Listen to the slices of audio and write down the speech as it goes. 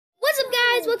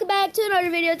guys, welcome back to another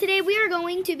video. Today we are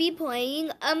going to be playing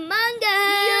Among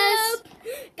Us.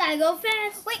 Yep. Gotta go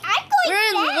fast. Wait, I'm going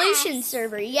We're in fast. Lucian's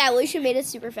server. Yeah, Lucian made it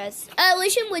super fast.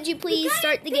 Lucian, would you please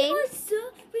start the game?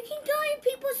 We can go in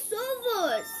people's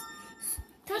servers.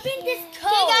 Type in this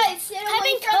code. Okay, guys, sit Type away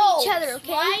in from codes, each other,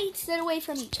 okay? Right? Sit away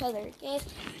from each other, okay?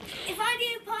 If I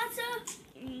do pasta,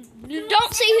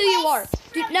 Don't say who you are.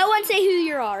 No one say who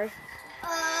you are.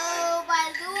 Oh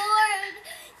my lord!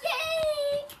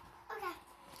 Yay! Okay.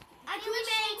 I do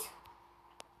it.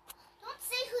 Don't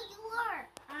say who you are.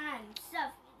 I'm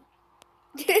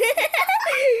suffering.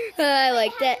 I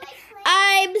like that.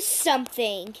 I'm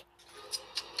something.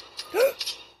 Wait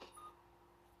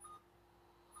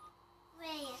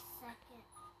a second.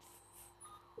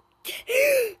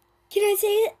 Can I say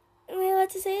it? Am I allowed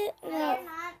to say it? No, you're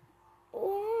not.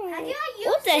 Oh. Have you not used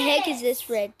What the heck this? is this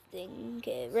red thing?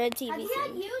 Okay, red TV Have you thing.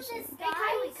 not used this? Hey, guys?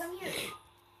 Kylie, come here.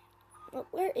 Oh,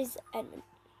 where is Edmund?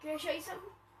 Can I show you something?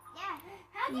 Yeah.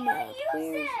 How do you No, not use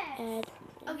where's this? Edmund?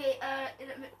 Okay,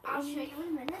 I'll show you in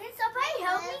a minute. Can somebody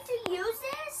help me to use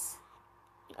this?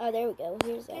 Oh, there we go.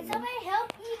 Here's Can Edmund. somebody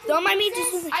help me to Don't mind me, use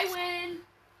just- this? I win.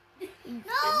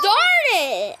 No. Darn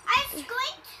it! I'm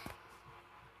going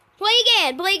Play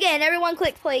again. Play again. Everyone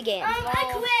click play again.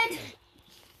 I quit.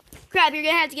 Crap, you're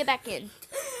gonna have to get back in.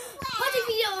 Pause the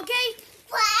video, okay?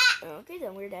 Okay,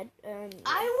 then we're dead.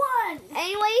 I won.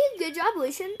 Anyway, good job,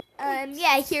 Lucian.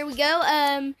 Yeah, here we go.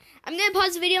 I'm gonna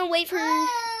pause the video and wait for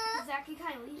Zachary,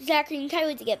 Kylie. Zachary and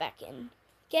Kylie to get back in.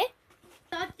 Okay?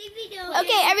 Start the video.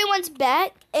 Okay, everyone's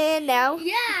back, and now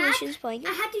Yeah. Lucian's playing.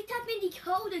 I had to type in the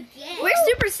code again. We're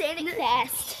super Sonic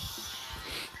fast.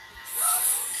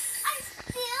 I'm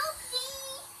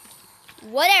filthy.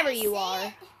 Whatever you are.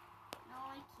 No,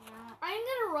 I can't. I'm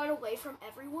gonna run away from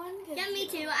everyone. Yeah, me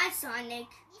too. I'm Sonic. Me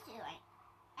too.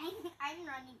 I'm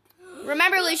running.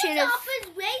 Remember, Lucian,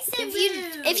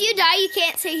 if you die, you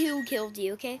can't say who killed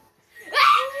you. Okay?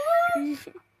 Who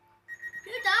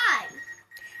died?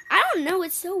 I don't know.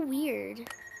 It's so weird.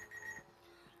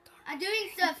 I'm doing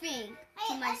something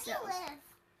to myself.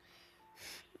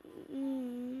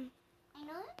 Mm. I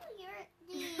know you're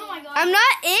the. Oh my god. I'm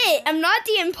not it. I'm not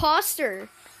the imposter.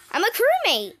 I'm a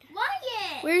crewmate.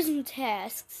 Wyatt. Where's my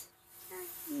tasks?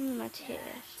 My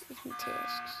tasks. Where's my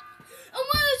tasks? Oh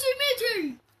my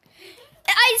gosh,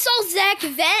 I saw Zach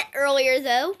vent earlier,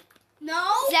 though.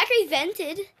 No. Zachary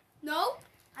vented. No.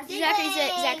 I didn't.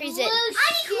 Zachary's it. I'm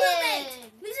a crewmate.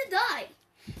 Lisa died.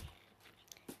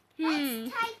 Hmm.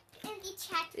 Type in the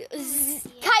chat.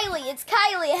 Kylie, it's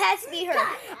Kylie. It has to be her.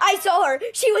 I saw her.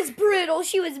 She was brutal.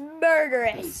 She was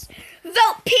murderous.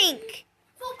 Vote pink.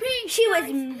 Full pink. She was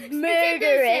guys.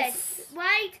 murderous.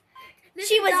 Right?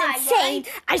 She was insane.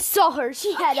 I saw her.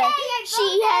 She had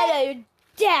a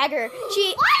dagger.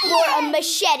 She wore a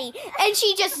machete, and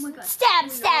she just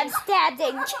stabbed,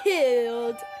 and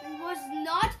killed. It was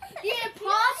not the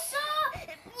imposter.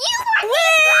 You were the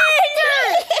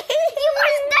imposter. You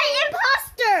were the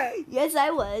imposter. Yes, I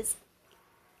was.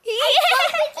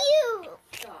 With you.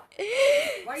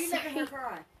 Why are you making her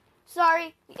cry?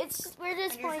 Sorry, we're just You're playing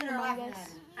sitting there Among laughing Us. at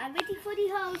him. I'm waiting for the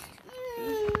host.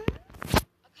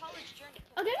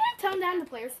 Okay, I'm gonna tone down the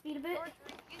player speed a bit.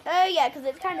 Oh yeah, because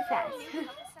it's kind of fast.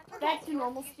 Back to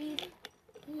normal speed.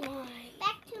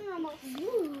 Back to normal.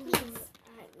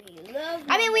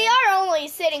 I mean, we are only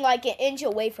sitting like an inch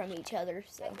away from each other,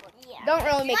 so Yeah. don't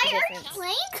really make a Why are you difference.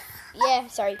 playing? Yeah,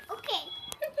 sorry. Okay.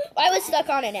 I was stuck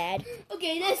on an ad.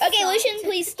 Okay, this. Okay, Lucian,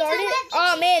 please start it.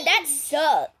 Oh man, that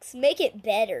sucks. Make it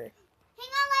better. Hang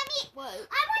on, let me. What? I want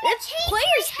That's to change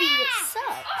player my speed. It hat.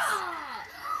 sucks.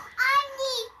 I'm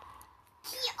the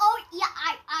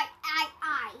T-O-E-I.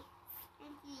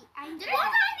 I'm the. What do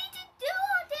I need to do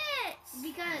on this?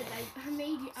 Because I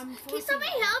made you. I'm forcing. Can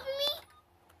somebody help me?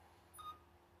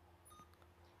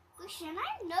 Lucian,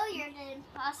 I know you're the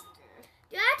imposter.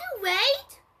 Do I have to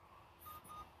wait?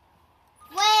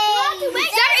 Wait.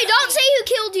 Zachary, don't say who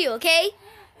killed you, okay?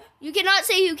 You cannot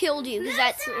say who killed you, because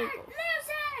that's illegal.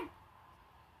 Listen.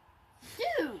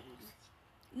 Dude.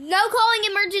 No calling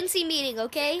emergency meeting,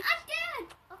 okay? I'm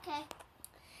dead. Okay.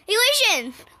 Hey,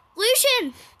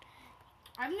 Lucian!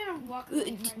 I'm gonna walk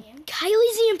away from you.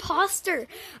 Kylie's the imposter.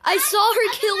 I saw her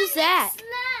kill Zach.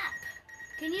 Snap.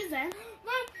 Can you vent?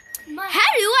 My How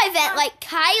do I vent like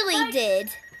Kylie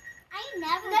did? I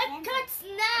never. neck been got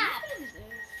snapped.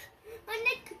 My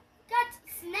neck got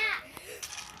snapped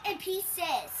in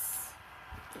pieces.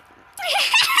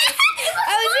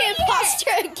 I was the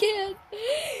imposter again.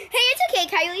 Hey, it's okay,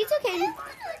 Kylie. It's okay.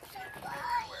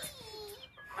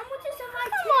 I'm with you, somebody.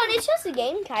 Come on, it's just a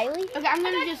game, Kylie. Okay, I'm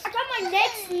gonna just. I got my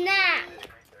neck snap.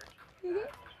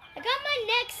 I got my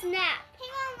neck snap.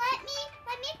 Hang on, let me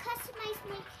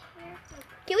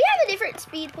next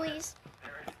speed, please?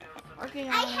 Working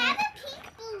I on have it. a pink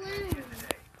balloon.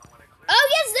 Oh,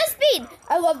 yes, this speed.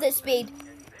 I love this speed.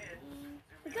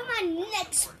 Come on,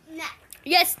 next.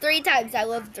 Yes, 3 times. I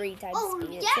love 3 times Oh,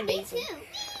 speed. It's yeah, me amazing. too.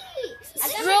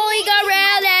 Rolling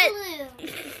around at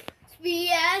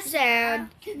Yes. sound.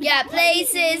 Yeah,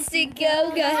 places to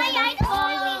go, go. I don't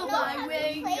Oh, know my how to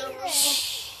radio. play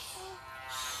this.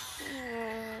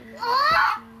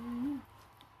 Oh!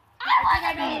 I think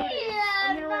I know who it is.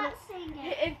 I'm not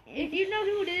singing. If you know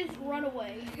who it is, run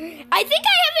away. I think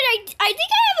I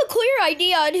have a clear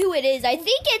idea on who it is. I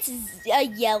think it's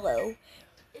yellow.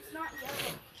 It's not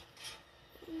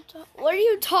yellow. What are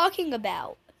you talking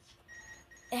about?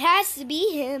 It has to be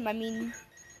him. I mean,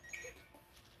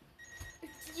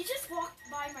 You just walked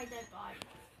by my dead body.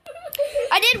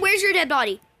 I did. Where's your dead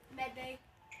body? Medbay.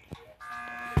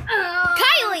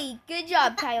 Kylie. Good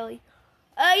job, Kylie.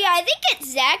 Yeah, I think it's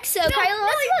Zach. So Kylie,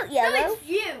 let's vote yellow. No, it's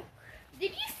you.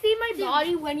 Did you see my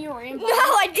body when you were in? No,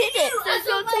 I didn't. That's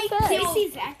so Did fast. you see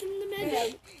Zach in the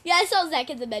medbay? Yeah, I saw Zach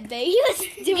in the med bay. He was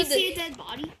Did doing you see the. a dead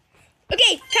body?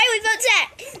 Okay, Kylie, vote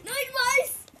Zach. No, it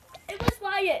was. It was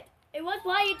Wyatt. It was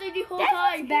Wyatt the whole That's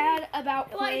time. Bad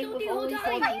about playing playing with with only only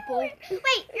 4 4 people.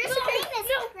 Wait, your screen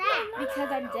is cracked. Because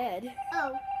I'm dead.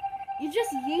 Oh. You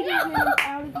just yeeted him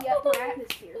out of the upper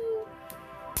atmosphere. You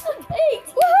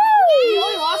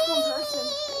only lost one person.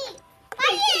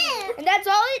 Fire! And that's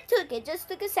all it took. It just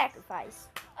took a sacrifice.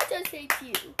 I just hate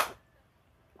you.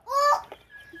 Oh.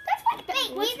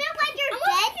 Wait, even when you're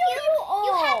dead,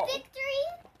 you have victory?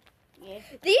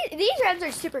 These rounds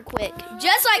are super quick,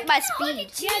 just like my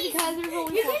speed. Yeah, because there's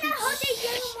only You're 4 gonna people. hold it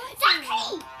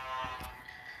Zachary!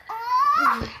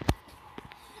 Oh.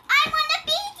 I want to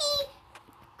beat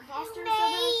Imposter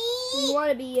You want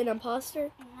to be an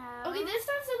imposter? No. Okay, this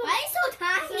time so Why so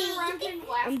tiny?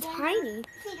 I'm tiny.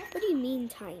 What do you mean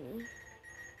tiny?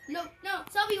 No,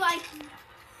 Sophie, like,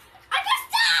 I got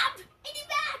stabbed! In the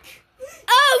back!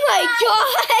 Oh my god!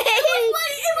 It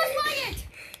was Wyatt!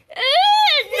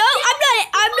 No,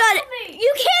 I'm not.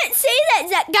 You can't say that,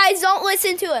 Zach. Guys, don't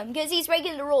listen to him because he's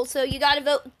breaking the rules. So you gotta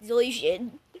vote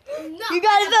delusion. No. You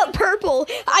gotta vote purple.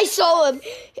 I saw him.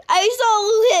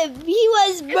 He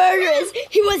was murderous.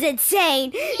 He was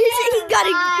insane. He got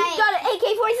an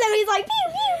AK-47. He's like, pew,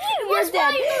 pew, pew. You're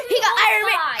dead. He got Iron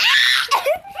Man.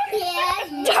 Yeah.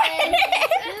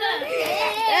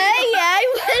 Yeah, it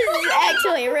was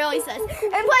actually really sus.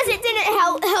 And plus, it didn't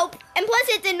help. And plus,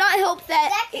 it did not help that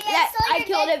I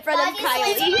killed in front of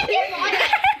Kylie.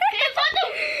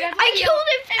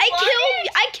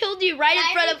 I killed you right in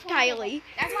front of Kylie.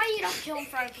 That's why you don't kill in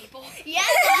front of people. Yes,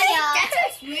 That's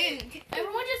just rude.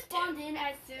 Everyone just spawned in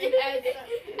as soon as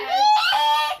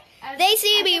They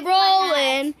see me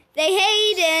rolling. They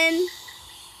hating.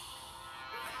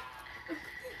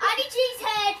 I'm a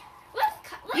cheesehead.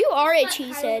 You are a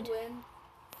cheesehead.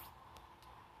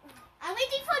 I'm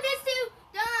waiting for this to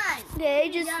done. Okay,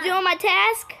 just doing my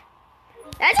task.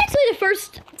 That's actually the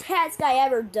first task I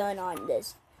ever done on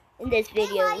this in this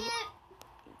video.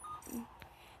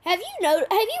 Have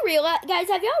you realized, guys?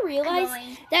 Have y'all realized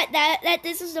Annoying. that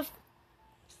this is the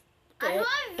I love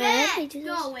it. it.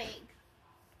 going.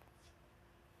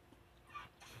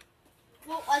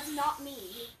 Well, it's not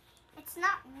me. It's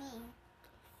not me.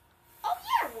 Oh,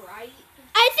 yeah, right.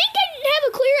 I think I have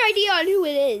a clear idea on who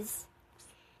it is.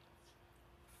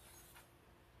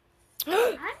 Get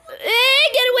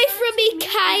away from me,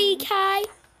 Kai.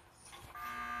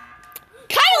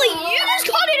 Kylie, you just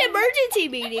called an emergency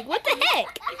meeting. What the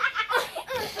heck?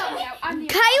 I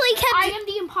am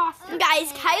the imposter.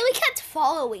 Guys, Kylie kept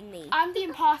following me. I'm the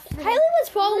imposter. Kylie was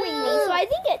following me, so I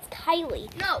think it's Kylie.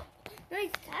 No.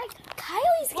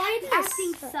 Kylie's Why are you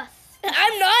acting sus. sus?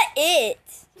 I'm not it.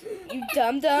 You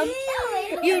dum-dum.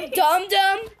 You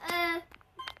dum-dum.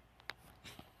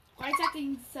 Why is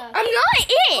acting sus? I'm not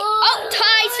it. Oh,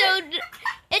 tie. So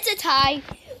it's a tie.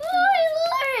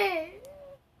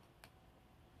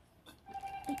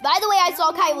 By the way, I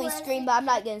saw Kylie's stream, but I'm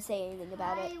not going to say anything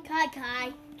about it. Kai.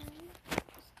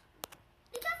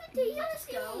 Kylie,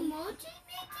 yourself.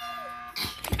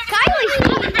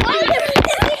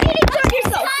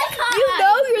 You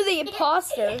know you're the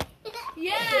imposter.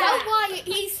 Yeah. That's why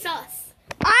he's sus.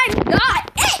 I'm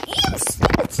not it. You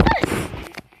stupid sus.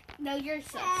 No, you're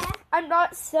sus. I'm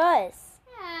not sus.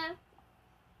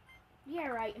 Yeah,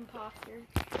 right, imposter.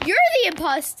 You're the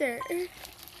imposter.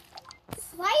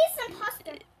 Why is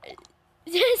imposter?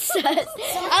 It's sus. I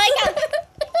like how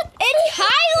it's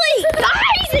Kylie.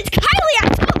 Guys, it's Kylie. I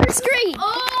saw her screen.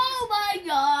 Oh my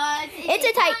god. It's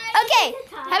a tie. Okay,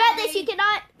 how about this? You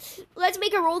cannot let's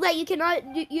make a rule that you cannot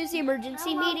use the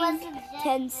emergency meeting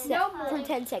for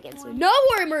 10 seconds. No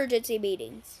more emergency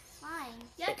meetings. Fine.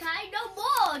 Yeah, Kai, no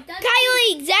more. That's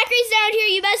Kylie, Zachary's down here.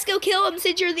 You best go kill him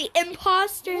since you're the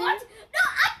imposter. What? No,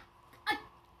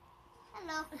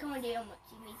 Hello. I can't do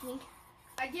emergency meeting.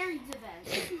 I dare you to that.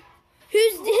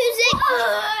 Who's it?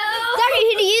 Zachary,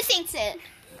 who do you think's it?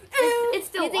 It's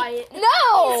still Wyatt.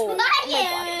 No.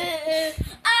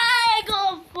 I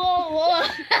go forward.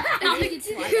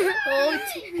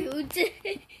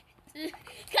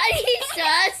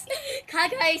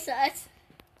 Kai sus.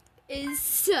 Is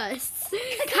sus.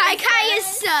 Kai is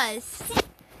sus.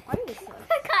 I'm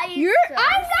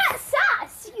not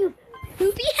sus. You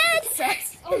poopy head.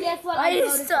 Sus. Oh, guess what? I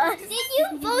is sus. Did you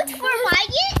vote for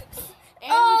Wyatt?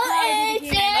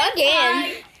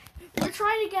 Again. We're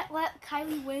trying to let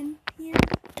Kylie win here.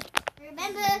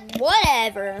 Remember.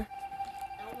 Whatever.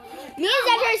 Me and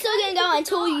Zachary are still gonna go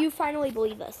until you finally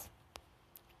believe us.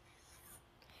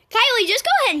 Kylie, just go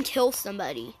ahead and kill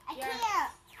somebody. I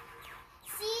can't.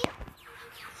 See?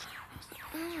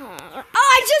 Oh,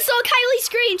 I just saw Kylie's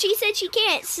screen. She said she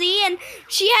can't see, and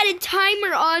she had a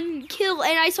timer on kill,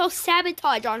 and I saw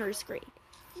sabotage on her screen.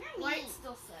 Wyatt's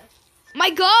still sus. My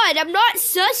God, I'm not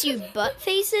sus, you butt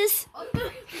faces. Oh no!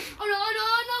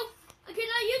 I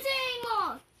cannot use it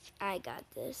anymore. I got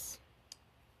this.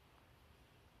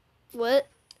 What?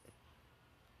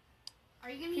 Are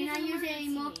you gonna use it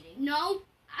anymore? No,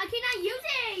 I cannot use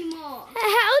it anymore.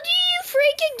 How do you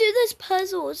freaking do this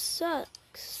puzzle? It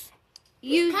sucks.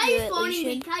 You do Kylie's it, phoning me.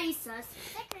 Lucian. Kylie's sus.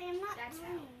 Zachary, I'm not That's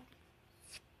doing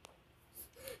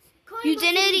You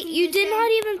didn't. You did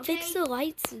not even okay? fix the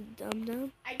lights, dum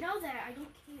dum. I know that. I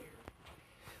don't care.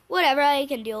 Whatever, I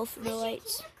can deal with the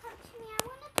lights. Can you come to me? I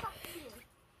want to talk to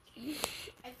you.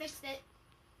 I fixed it.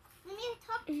 Let me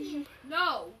talk to you.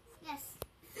 No. Yes.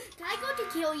 Can I go to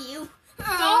kill you?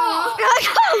 Oh,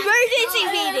 emergency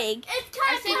meeting. It's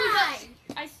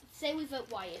time. I say we vote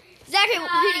Wyatt. Zachary, who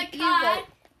do you vote?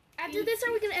 After this,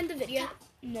 are we gonna end the video?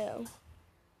 No.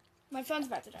 My phone's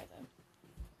about to die though.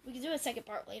 We can do a second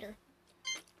part later.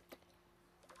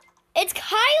 It's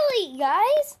Kylie,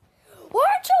 guys. Why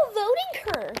aren't you voting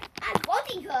her? I'm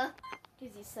voting her.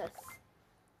 Cause he's sus.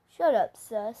 Shut up,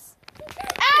 sus.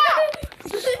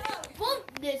 Vote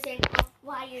this and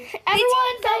Wyatt.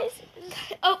 Everyone vote.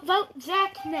 Oh, vote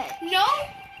Zach next. No.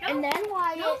 And then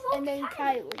Wyatt, No, vote and then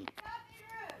Kylie.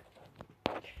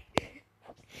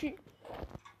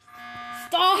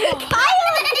 Stop.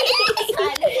 Kylie!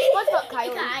 Let's vote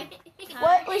Kylie.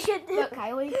 What we should do? Vote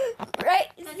Kylie. Right?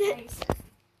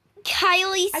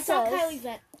 Kylie sus. I saw Kylie's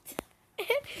vet.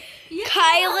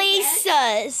 Kylie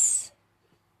sus.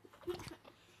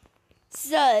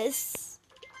 Sus.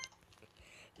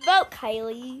 Vote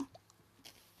Kylie.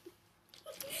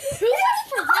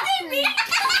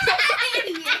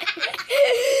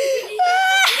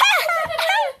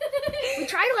 We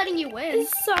tried letting you win.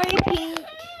 Sorry, Pink.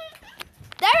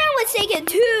 That round was taking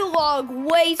too long,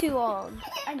 way too long.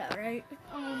 I know, right?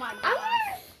 Oh my god.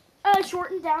 I'm gonna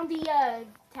shorten down the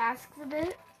tasks a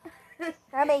bit.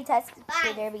 How many tests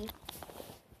should there be?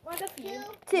 Like a few.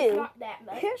 Two. Not that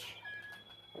much.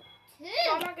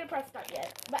 So I'm not gonna press start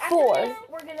yet. But after 4. this,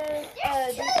 we're gonna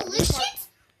do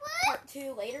part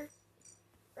 2 later.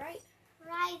 Right?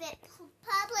 Private,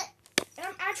 public. And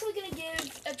I'm actually gonna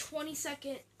give a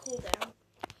 20-second cooldown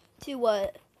To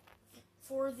what?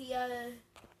 for the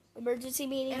Emergency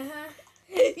meeting? uh-huh.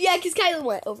 Yeah, because Kylie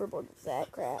went overboard with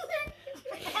that crap.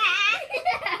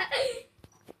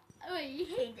 Oh, you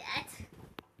hate that.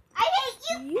 I hate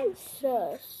you. You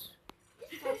sus.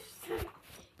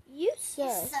 You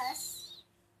sus. Sus.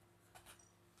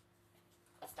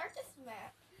 Let's start this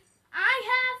map. I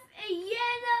have a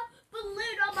yellow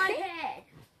balloon on my head.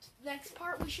 Next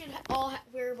part, we should all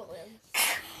wear balloons.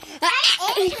 I'm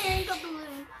wearing a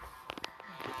balloon.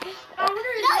 I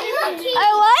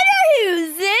wonder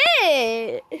who's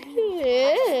it.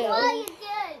 Well, you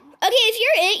did. Okay, if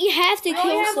you're it, you have to We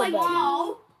only kill have like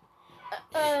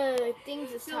somebody. things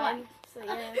this time. So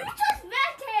yeah. Who just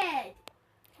vented?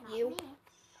 You.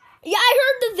 Yeah, I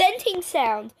heard the venting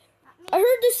sound. I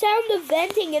heard the sound of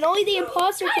venting, and only the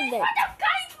imposter can vent.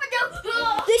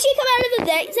 Did she come out of the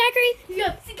vent, Zachary?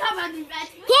 Yes, come on, you vet.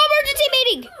 Go emergency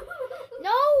meeting!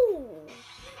 No.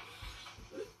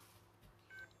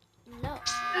 No.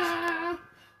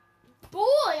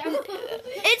 Boy.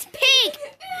 It's pink!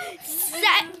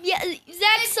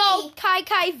 Zach saw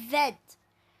Kai vent.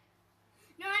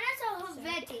 No, I not saw her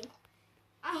venting.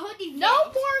 I heard you No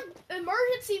more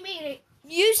emergency meeting.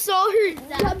 You saw her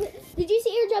jump. Did you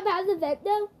see her jump out of the vent,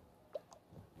 though?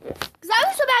 Because I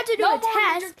was about to do No a more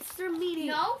test. meeting.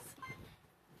 No.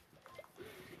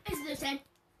 Is this it?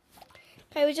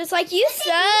 I was just like, you sus.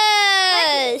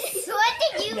 What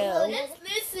did you No. vote?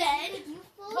 Listen. You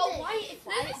voted. But why? If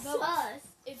Wyatt votes,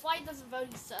 if Wyatt doesn't vote,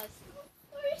 he's sus.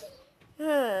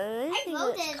 I think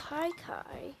voted. it's Kai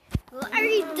Kai. What are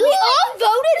you We doing? all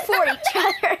voted for each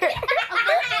other.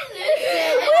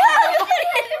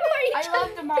 I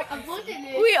love the mark. I'm looking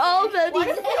at it. We all What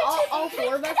voted. if all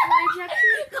four of us were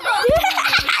ejected?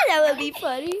 That would be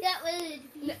funny. That was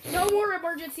No more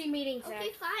emergency meetings, Zach.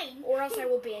 okay. Fine. Or else I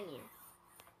will ban you.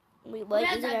 We like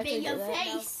Does to that actually be your do that.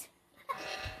 face?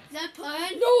 Is that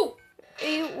fun? No!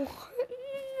 Ew.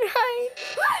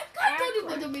 God, don't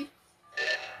look at me.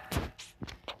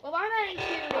 Well, I'm adding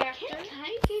two reactors.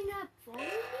 I cannot follow me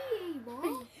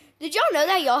anymore. Did y'all know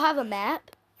that y'all have a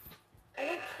map? I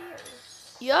don't care.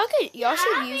 Y'all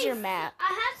should use your map.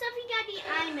 I have something at the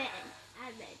admin.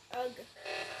 Ugh.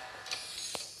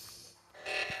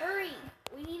 Hurry!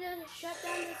 We need to shut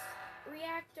down this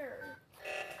reactor.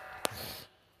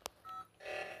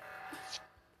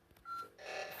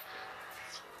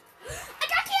 I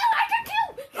got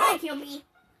you! Don't kill me.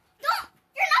 Don't!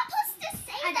 You're not supposed to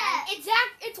say that. It's Zach.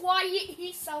 It's why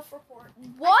he self-report.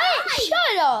 What?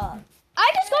 Shut up.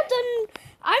 I just got done.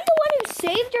 I'm the one who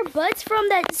saved your butts from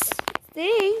that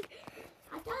thing.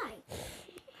 I died.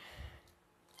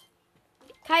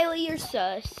 Kylie, you're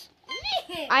sus.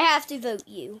 I have to vote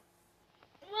you.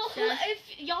 Well,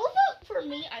 if y'all vote for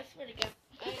me, I swear to God.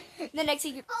 The next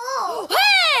thing you... Oh!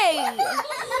 Hey!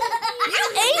 You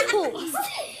a-holes!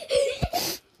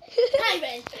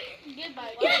 Ivan.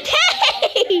 Goodbye.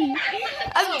 Hey!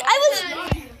 I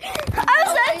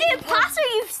was not the imposter,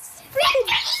 you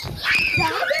freaking...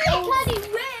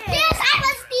 Yes, I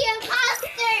was the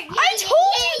imposter. I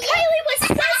told you Kylie was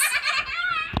sus!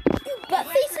 You butt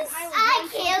faces. I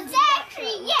killed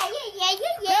Zachary. Yeah.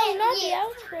 Not the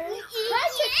outro.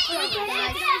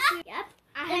 Yep.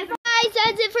 Guys,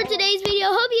 that's it for today's video.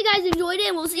 Hope you guys enjoyed it,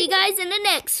 and we'll see you guys in the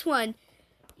next one.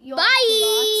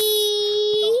 Bye!